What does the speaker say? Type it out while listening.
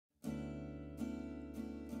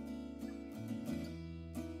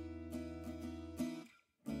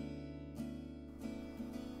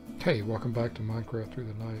Hey, welcome back to Minecraft Through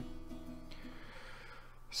the Night.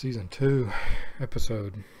 Season 2,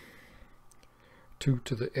 episode 2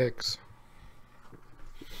 to the X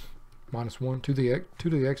minus 1, 2 to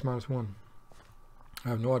the X minus 1. I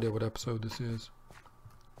have no idea what episode this is.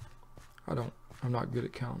 I'm not good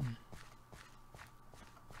at counting.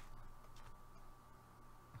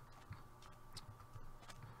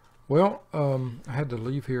 Well, I had to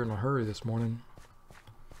leave here in a hurry this morning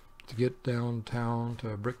to get downtown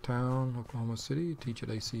to Bricktown, Oklahoma City, teach at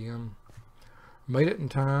ACM. Made it in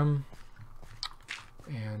time,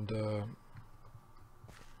 and don't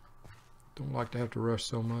like to have to rush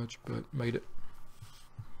so much, but made it.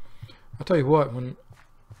 I'll tell you what, when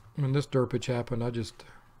this dirt pitch happened,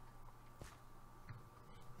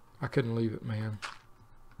 I couldn't leave it, man.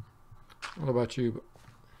 I don't know about you, but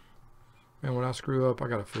man, when I screw up, I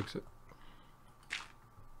gotta fix it.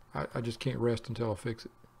 I just can't rest until I fix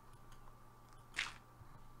it.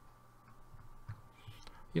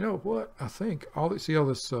 You know what? I think see all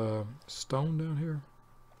this stone down here?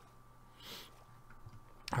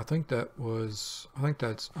 I think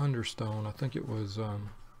that's understone. I think it was I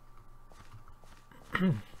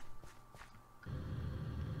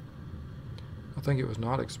think it was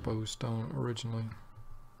not exposed stone originally.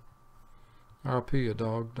 RP a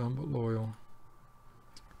dog, dumb but loyal.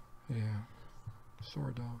 Yeah.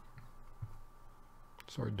 Sorry, dog.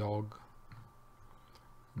 Sorry, dog.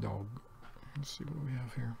 Dog. Let's see what we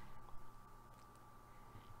have here.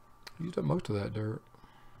 Used up most of that dirt.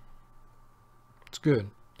 It's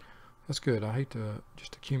good. That's good. I hate to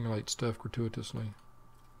just accumulate stuff gratuitously.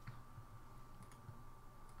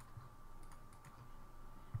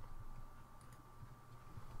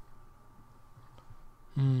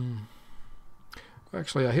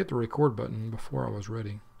 Actually, I hit the record button before I was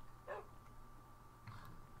ready.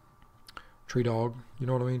 Tree dog. You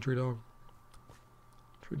know what I mean, tree dog?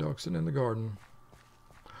 Tree dog sitting in the garden.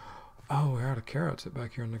 Oh, we're out of carrots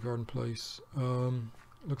back here in the garden place.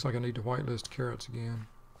 Looks like I need to whitelist carrots again.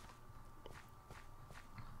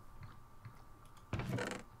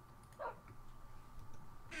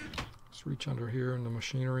 Let's reach under here in the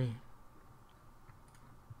machinery.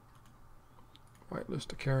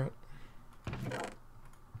 Whitelist a carrot.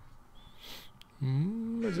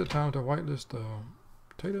 Is it time to whitelist a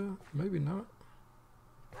potato? Maybe not.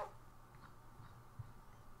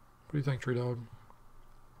 What do you think, tree dog?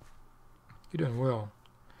 You're doing well.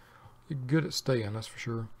 You're good at staying, that's for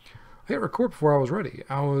sure. I hit record before I was ready.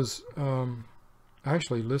 I was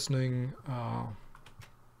actually listening on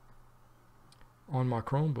my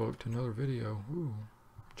Chromebook to another video. Ooh,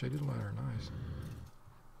 shaded ladder, nice.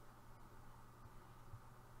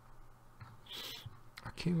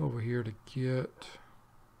 I came over here to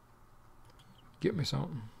get me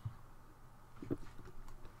something.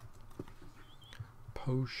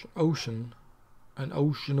 Ocean, an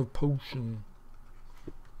ocean of potion.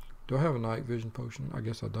 Do I have a night vision potion? I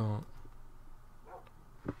guess I don't.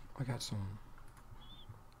 I got some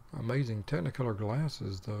amazing Technicolor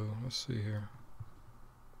glasses though. Let's see here.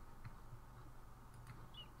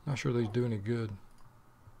 Not sure these do any good.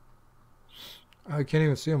 I can't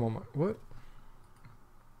even see them on my what?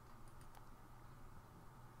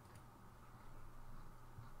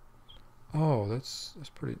 Oh, that's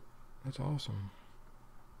awesome.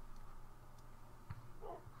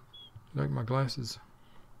 Like my glasses.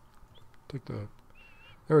 There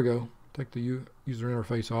we go. Take the user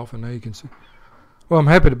interface off, and now you can see. Well, I'm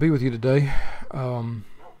happy to be with you today. Doing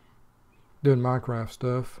Minecraft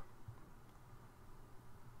stuff.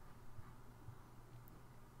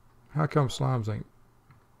 How come slimes ain't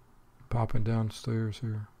popping downstairs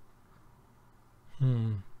here?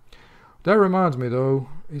 That reminds me though,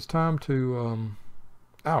 it's time to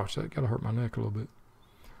ouch, that gotta hurt my neck a little bit.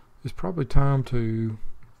 It's probably time to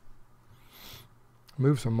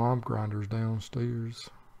move some mob grinders downstairs.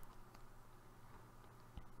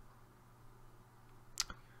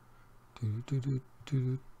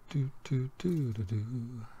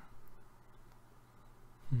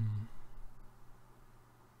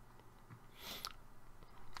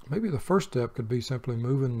 Maybe the first step could be simply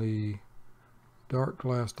moving the dark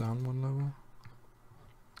glass down one level.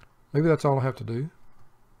 Maybe that's all I have to do.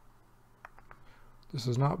 This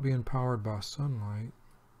is not being powered by sunlight.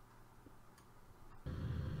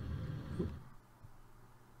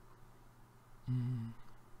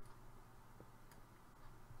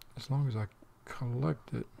 As long as I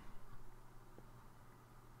collect it.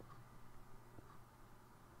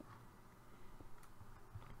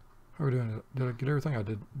 How are we doing? Did I get everything? I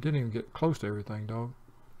didn't even get close to everything, dog.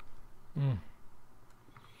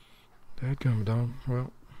 Dadgum, dog.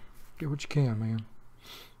 Well, get what you can, man.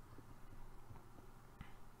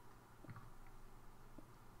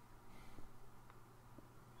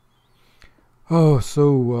 Oh,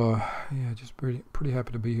 so yeah, just pretty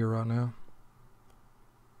happy to be here right now.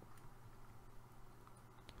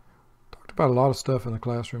 Talked about a lot of stuff in the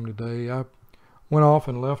classroom today. I went off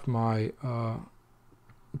and left my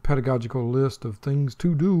pedagogical list of things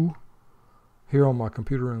to do here on my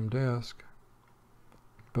computer room desk,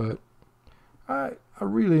 but I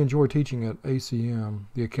really enjoy teaching at ACM,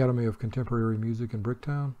 the Academy of Contemporary Music in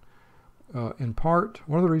Bricktown. In part,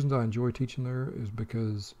 one of the reasons I enjoy teaching there is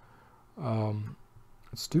because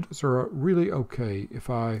students are really okay if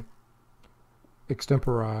I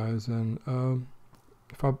extemporize and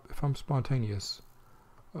if I'm spontaneous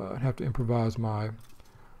and have to improvise my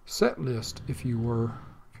set list, if you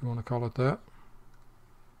want to call it that.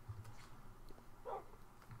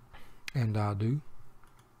 And I do.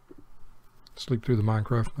 Sleep through the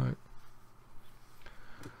Minecraft night.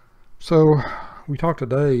 So we talked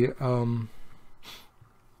today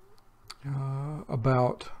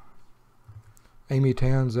about Amy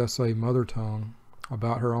Tan's essay Mother Tongue,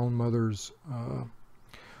 about her own mother's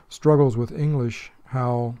struggles with English.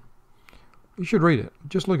 How you should read it.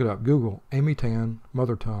 Just look it up. Google Amy Tan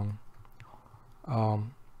Mother Tongue.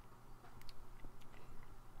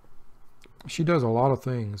 She does a lot of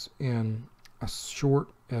things in a short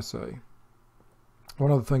essay. One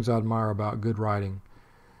of the things I admire about good writing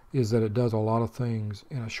is that it does a lot of things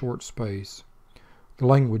in a short space. The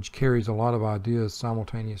language carries a lot of ideas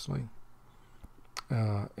simultaneously.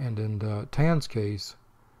 And in Tan's case,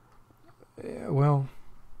 well,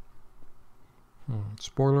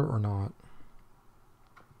 spoiler or not?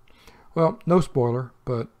 Well, no spoiler,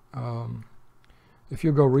 but if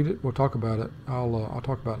you'll go read it, we'll talk about it. I'll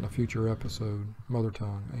talk about it in a future episode. Mother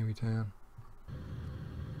Tongue, Amy Tan.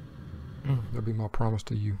 That'll be my promise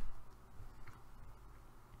to you.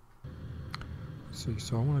 Let's see,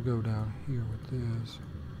 so I want to go down here with this.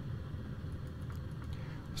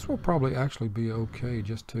 This will probably actually be okay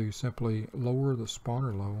just to simply lower the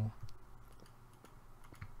spawner level.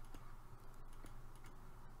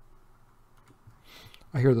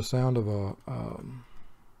 I hear the sound of a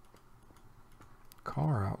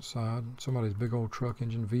car outside. Somebody's big old truck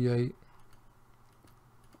engine, V8.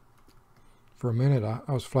 For a minute,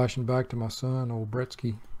 I was flashing back to my son, old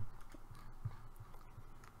Bretsky.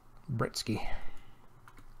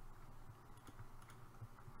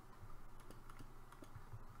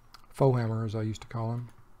 Fohammer, as I used to call him.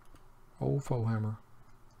 Old Fohammer.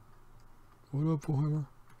 What up, Fohammer?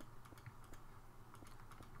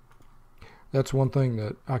 That's one thing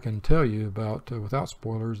that I can tell you about, without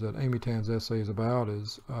spoilers, that Amy Tan's essay is about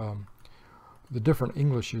is the different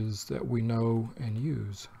Englishes that we know and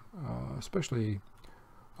use, especially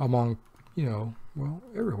among, well,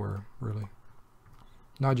 everywhere, really.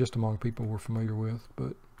 Not just among people we're familiar with,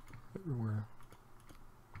 but everywhere.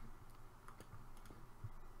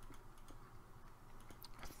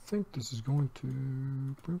 I think this is going to,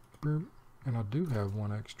 and I do have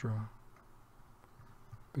one extra,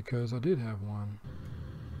 because I did have one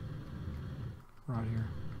right here.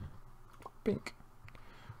 Pink.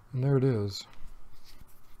 And there it is.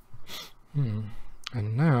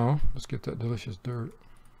 And now, let's get that delicious dirt.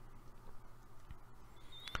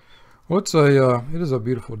 Well, it is a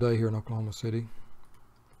beautiful day here in Oklahoma City.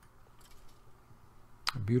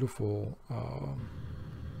 A beautiful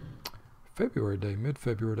February day,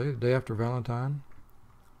 mid-February day, the day after Valentine.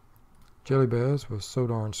 Jelly Bez was so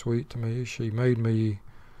darn sweet to me. She made me,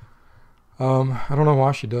 I don't know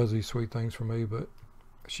why she does these sweet things for me, but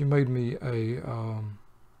she made me a,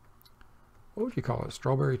 what would you call it,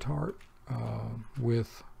 strawberry tart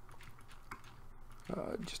with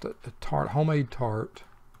just a tart, homemade tart,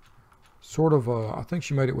 sort of, I think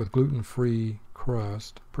she made it with gluten-free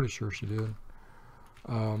crust, pretty sure she did.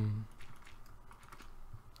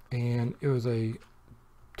 And it was a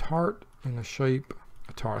tart in the shape,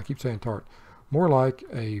 a tart, I keep saying tart, more like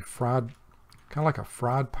a fried, kind of like a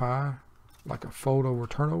fried pie, like a fold over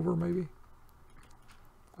turnover maybe,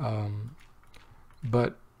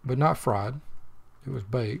 but not fried. It was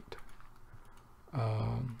baked,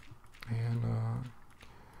 and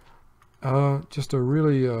just a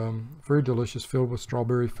really very delicious, filled with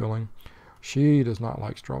strawberry filling. She does not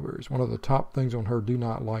like strawberries. One of the top things on her do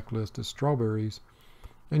not like list is strawberries,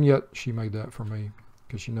 and yet she made that for me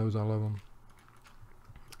because she knows I love them.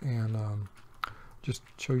 And just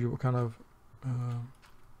shows you what kind of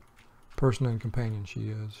person and companion she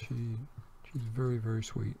is. She's very, very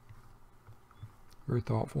sweet, very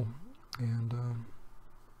thoughtful. And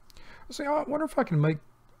I wonder if I can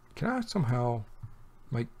I somehow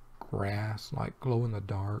make grass like glow in the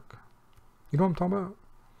dark? You know what I'm talking about?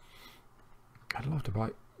 I'd love to be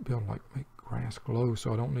able to like make grass glow,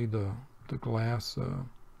 so I don't need the glass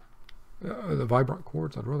The vibrant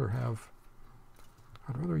quartz, I'd rather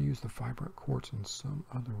use the vibrant quartz in some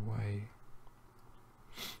other way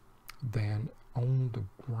than on the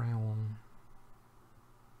ground.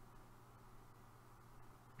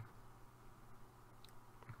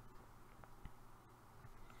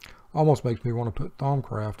 Almost makes me want to put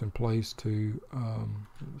Thaumcraft in place to,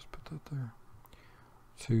 let's put that there,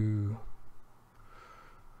 to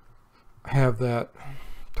have that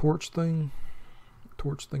torch thingy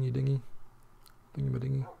dingy,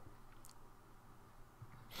 thingy-ma-dingy.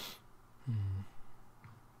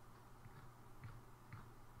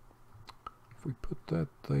 If we put that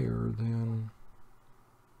there, then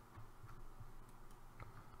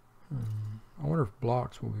I wonder if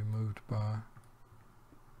blocks will be moved by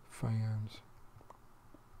fans.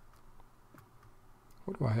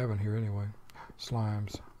 What do I have in here anyway?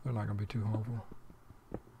 Slimes. They're not going to be too harmful.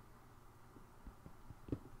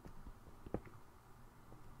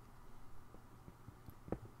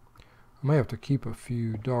 I may have to keep a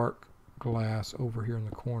few dark glass over here in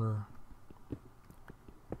the corner.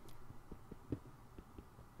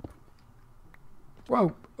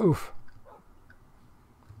 Whoa! Oof!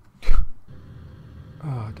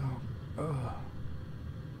 Ah, dog. Ugh.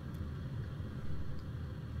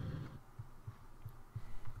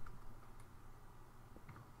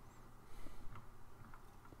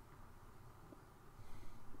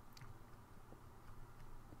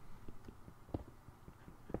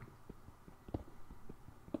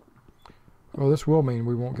 Well, this will mean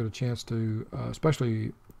we won't get a chance to,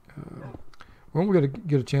 especially, we won't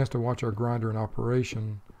get a chance to watch our grinder in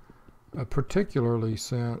operation, particularly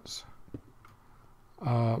since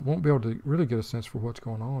won't be able to really get a sense for what's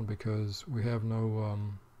going on because we have no,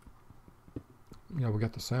 you know, we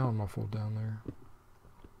got the sound muffled down there.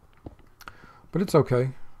 But it's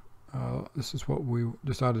okay. This is what we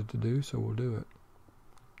decided to do, so we'll do it.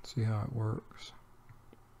 See how it works.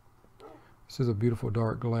 This is a beautiful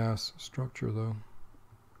dark glass structure, though.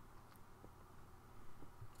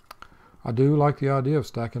 I do like the idea of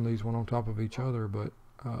stacking these one on top of each other, but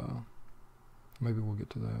maybe we'll get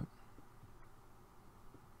to that.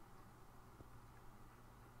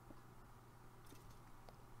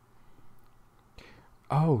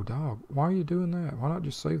 Oh, dog, why are you doing that? Why not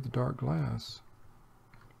just save the dark glass?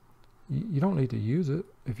 You don't need to use it.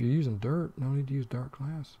 If you're using dirt, no need to use dark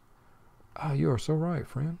glass. Ah, you are so right,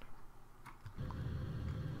 friend.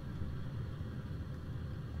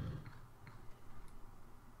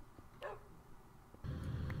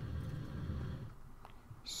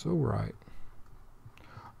 So right.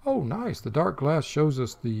 Oh, nice. The dark glass shows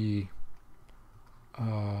us the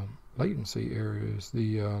latency areas.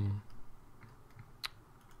 The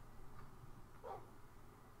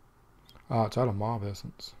it's out of mob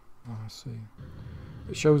essence. Oh, I see.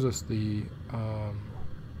 It shows us the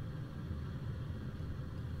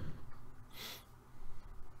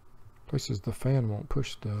places the fan won't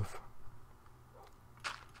push stuff.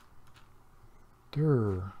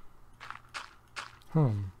 Durr. If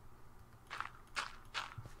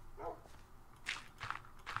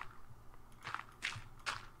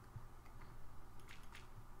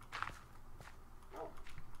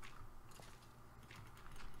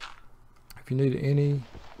you need any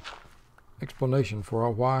explanation for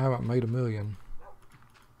why I haven't made a million,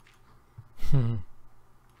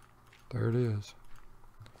 there it is.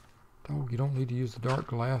 Dog, you don't need to use the dark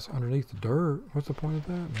glass underneath the dirt. What's the point of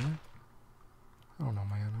that, man? I don't know,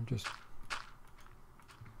 man. I'm just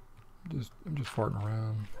farting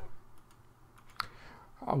around.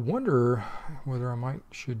 I wonder whether I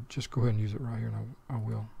should just go ahead and use it right here, and I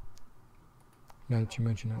will. Now that you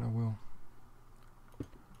mention it, I will.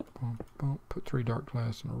 Bump, bump. Put 3 dark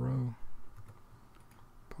glass in a row.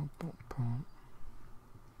 Pump, pump, pump.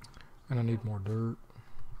 And I need more dirt.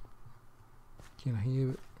 Can I have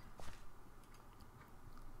it?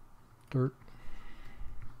 Dirt.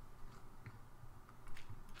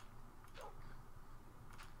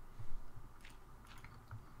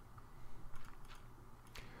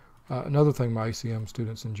 Another thing my ACM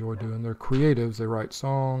students enjoy doing, they're creatives, they write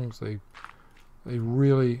songs, they're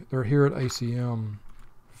here at ACM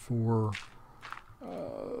for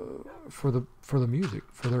the music,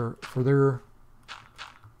 for their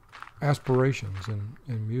aspirations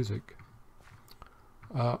in music.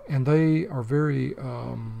 And they are very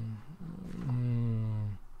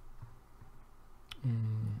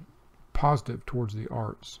positive towards the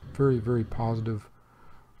arts, very, very positive,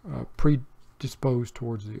 predisposed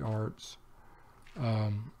towards the arts,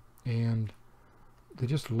 and they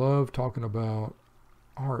just love talking about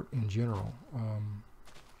art in general,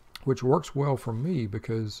 which works well for me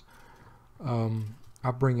because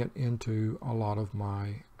I bring it into a lot of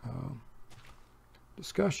my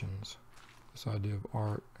discussions, this idea of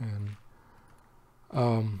art. And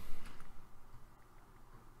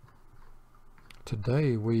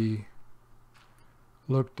today we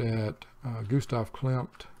looked at Gustav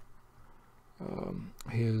Klimt,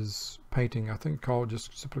 his painting, I think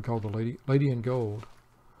simply called The Lady in Gold,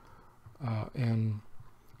 and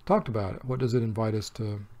talked about it. What does it invite us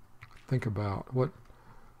to think about? What,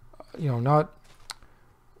 not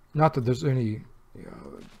that there's any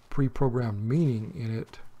pre-programmed meaning in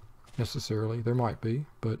it necessarily. There might be,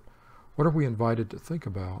 but what are we invited to think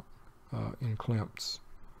about in Klimt's,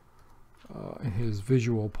 in his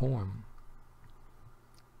visual poem?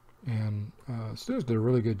 And students did a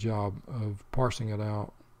really good job of parsing it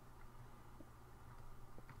out.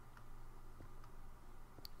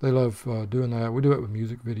 They love doing that. We do it with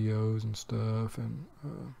music videos and stuff, and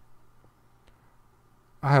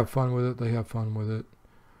I have fun with it. They have fun with it.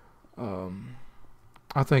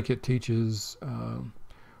 I think it teaches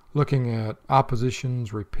looking at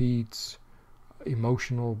oppositions, repeats,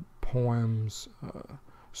 emotional poems,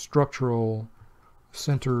 structural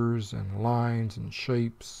centers and lines and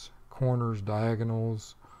shapes, corners,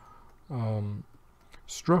 diagonals,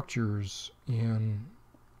 structures in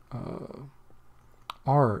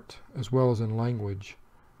art as well as in language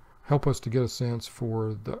help us to get a sense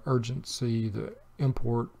for the urgency, the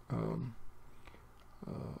import,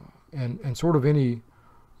 and sort of any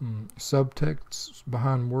subtexts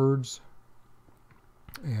behind words.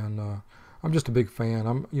 And I'm just a big fan.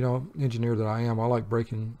 I'm, engineer that I am. I like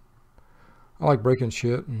breaking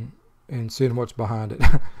shit and seeing what's behind it.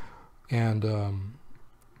 And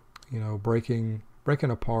breaking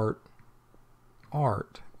apart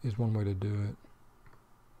art is one way to do it.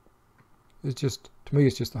 It's just, to me,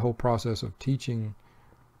 it's just the whole process of teaching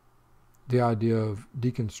the idea of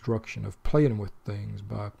deconstruction, of playing with things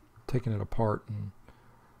by taking it apart and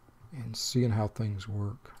seeing how things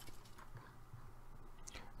work.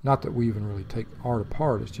 Not that we even really take art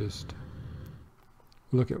apart, it's just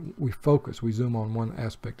we focus, we zoom on one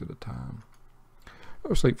aspect at a time.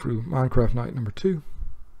 I'll sleep through Minecraft night number 2.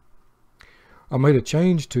 I made a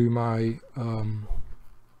change to my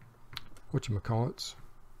whatchamacallits,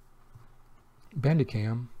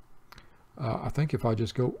 Bandicam. I think if I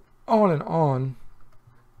just go on and on,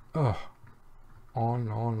 on and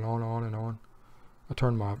on and on, on and on, I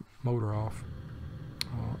turned my motor off,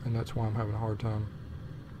 and that's why I'm having a hard time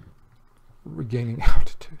regaining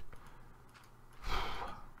altitude.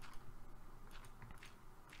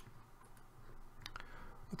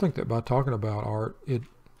 I think that by talking about art, it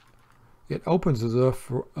opens us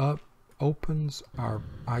up, opens our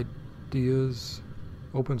ideas,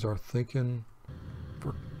 opens our thinking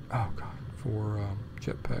for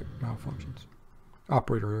jetpack malfunctions,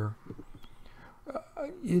 operator error.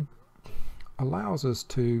 It allows us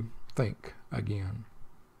to think again.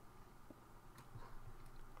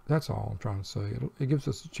 That's all I'm trying to say. It gives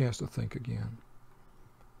us a chance to think again.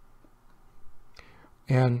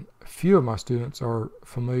 And few of my students are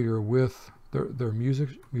familiar with, they're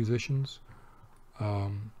musicians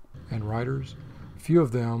and writers. Few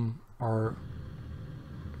of them are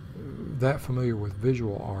that familiar with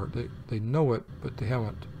visual art. They know it, but they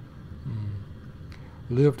haven't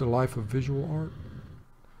lived a life of visual art.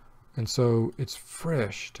 And so it's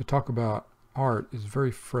fresh. To talk about art is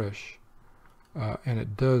very fresh, and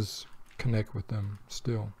it does connect with them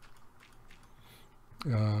still.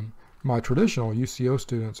 My traditional UCO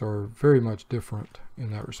students are very much different in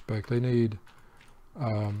that respect. They need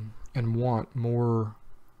and want more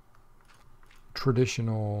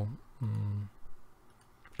traditional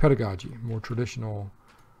pedagogy, more traditional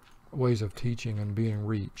ways of teaching and being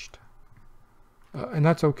reached, and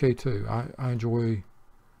that's okay too. I enjoy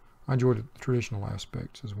the traditional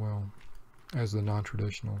aspects as well as the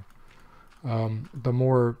non-traditional. The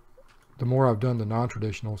more I've done the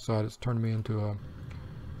non-traditional side, it's turned me into a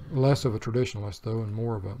less of a traditionalist, though, and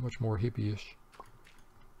more of a much more hippie-ish.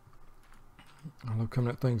 I love coming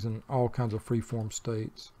at things in all kinds of free-form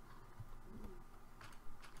states.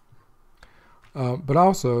 But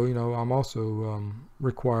also, I'm also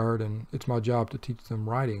required, and it's my job to teach them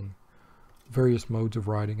writing, various modes of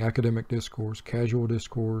writing, academic discourse, casual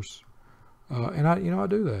discourse, and I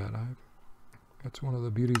do that. That's one of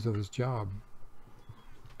the beauties of this job.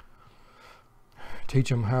 Teach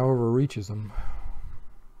them however it reaches them.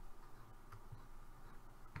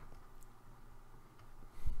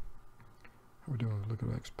 How are we doing? Look at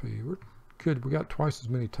XP. We're good. We got twice as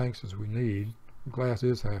many tanks as we need. The glass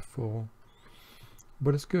is half full,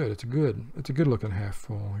 but it's good. It's a good looking half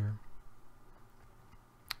full here.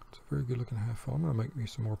 It's a very good looking half full. I'm gonna make me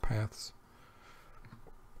some more paths,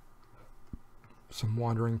 some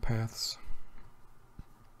wandering paths.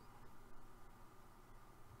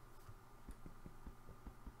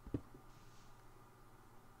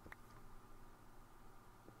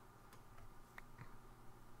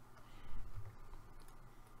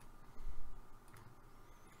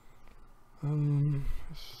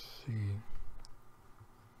 Let's see.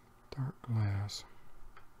 Dark glass.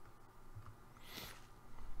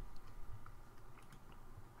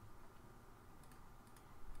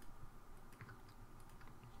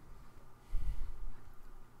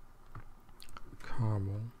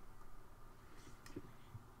 Cobble.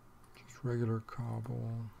 Just regular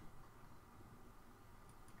cobble.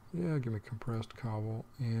 Yeah, give me compressed cobble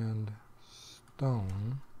and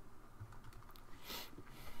stone.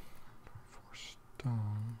 For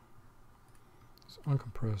stone. Let's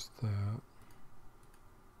uncompress that.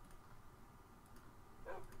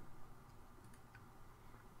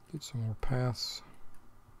 Get some more paths.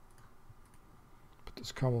 Put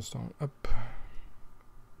this cobblestone up.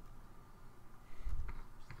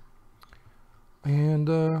 And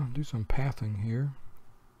do some pathing here.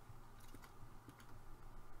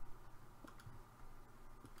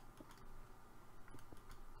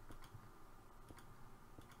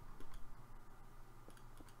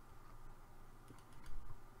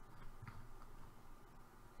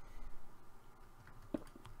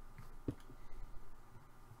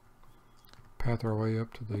 Path our way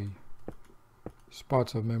up to the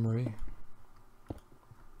spots of memory.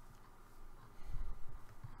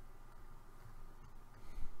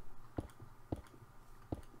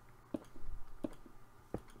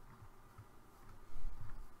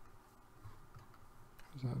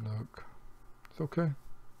 How's that look? It's okay.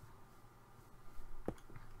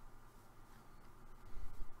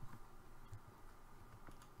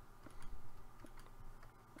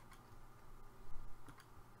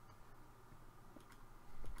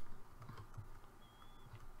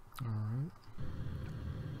 Alright.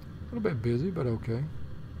 A little bit busy, but okay.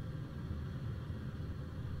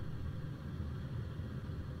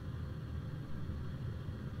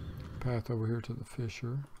 Path over here to the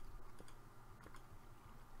fissure.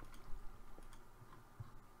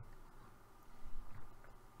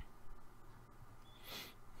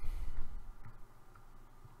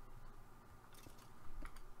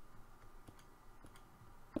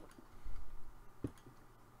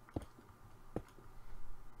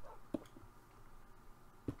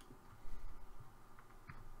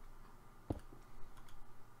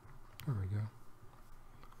 There we go.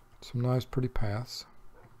 Some nice pretty paths.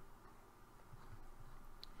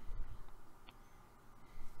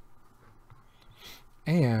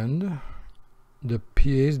 And the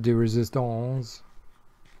pièce de résistance.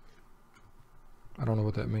 I don't know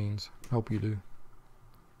what that means. Hope you do.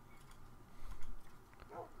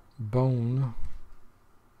 Bone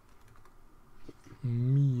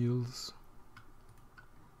meals.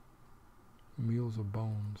 Meals of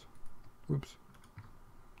bones. Whoops.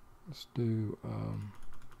 Let's do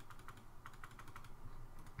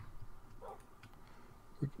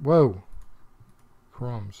whoa,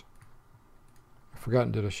 crumbs. I forgot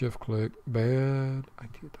and did a shift click. Bad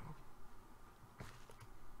idea, dog.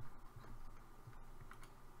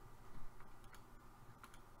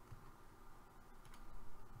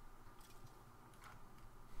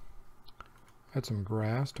 Add some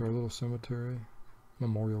grass to our little cemetery.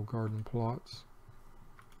 Memorial garden plots.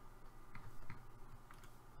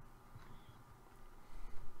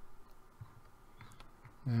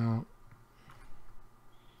 Now,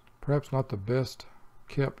 perhaps not the best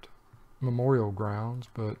kept memorial grounds,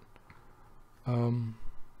 but a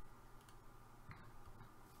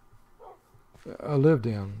lived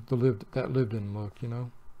in, that lived in look, you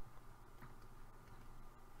know.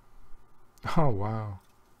 Oh wow.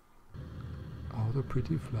 Oh, the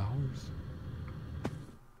pretty flowers.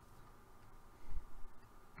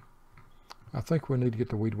 I think we need to get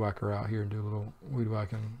the weed whacker out here and do a little weed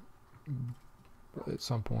whacking at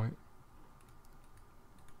some point,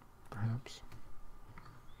 perhaps.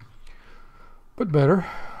 But better,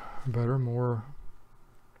 more,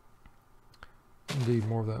 indeed,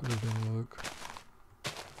 more of that lived-in look.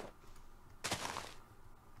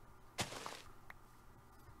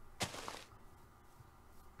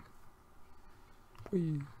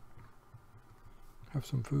 We have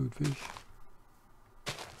some food, fish.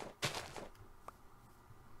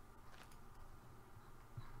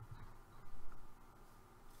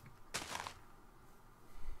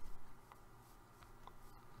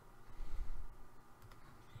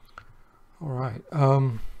 All right,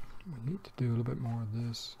 we need to do a little bit more of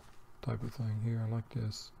this type of thing here. I like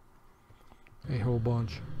this, a whole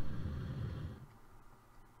bunch.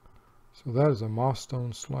 So that is a moss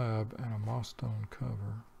stone slab and a moss stone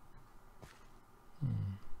cover.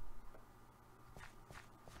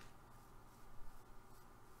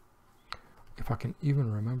 If I can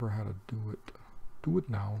even remember how to do it. Do it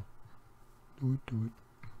now. Do it.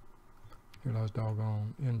 Here, that's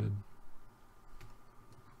doggone ended.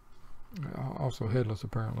 Also headless,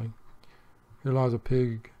 apparently. Here lies a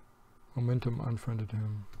pig. Momentum unfriended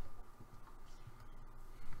him.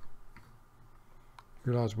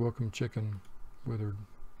 Here lies welcome chicken. Withered.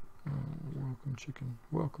 Welcome chicken.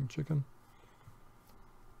 Welcome chicken.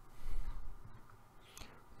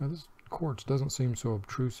 Now this quartz doesn't seem so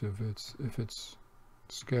obtrusive. If it's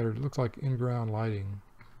scattered. It looks like in-ground lighting.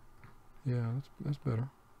 Yeah, that's better.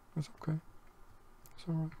 That's okay. That's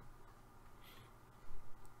all right.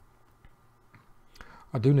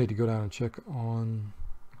 I do need to go down and check on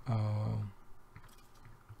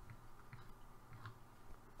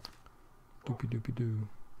doopy doopy doo.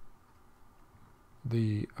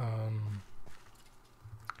 The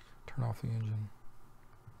turn off the engine.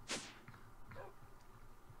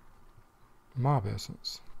 Mob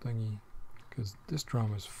essence thingy, because this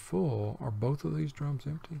drum is full. Are both of these drums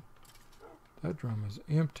empty? That drum is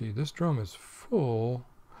empty. This drum is full.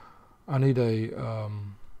 I need a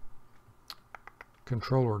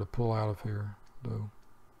controller to pull out of here, though.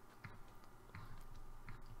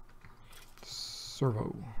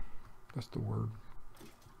 Servo. That's the word.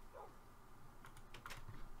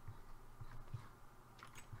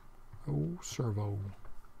 Oh, servo.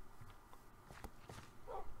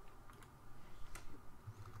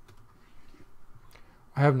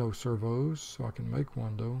 I have no servos, so I can make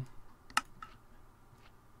one, though.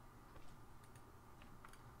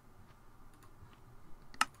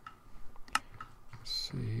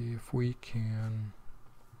 See if we can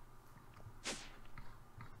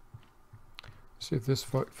see if this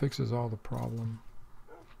fixes all the problem.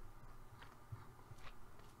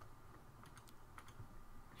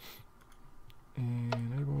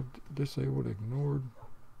 Enabled, disabled, ignored.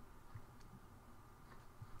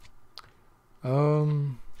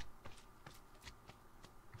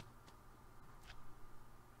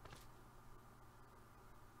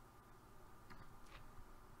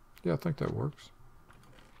 Yeah, I think that works.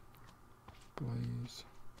 Blaze,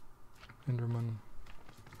 Enderman.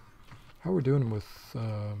 How are we doing with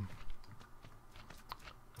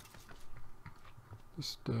this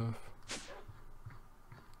stuff?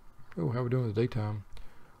 Oh, how are we doing with the daytime?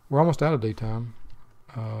 We're almost out of daytime.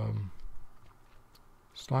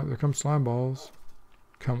 Slime. There comes slime balls.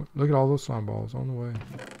 Come, look at all those slime balls on the way.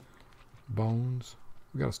 Bones.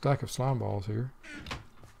 We got a stack of slime balls here.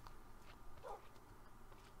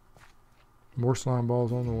 More slime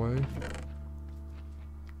balls on the way.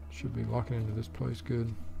 Should be locking into this place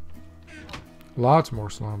good. Lots more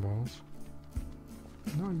slime balls.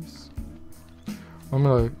 Nice. I'm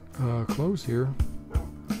gonna close here.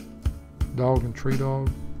 Dog and tree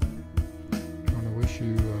dog. I want to wish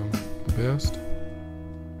you the best.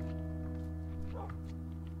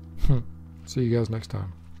 See you guys next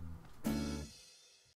time.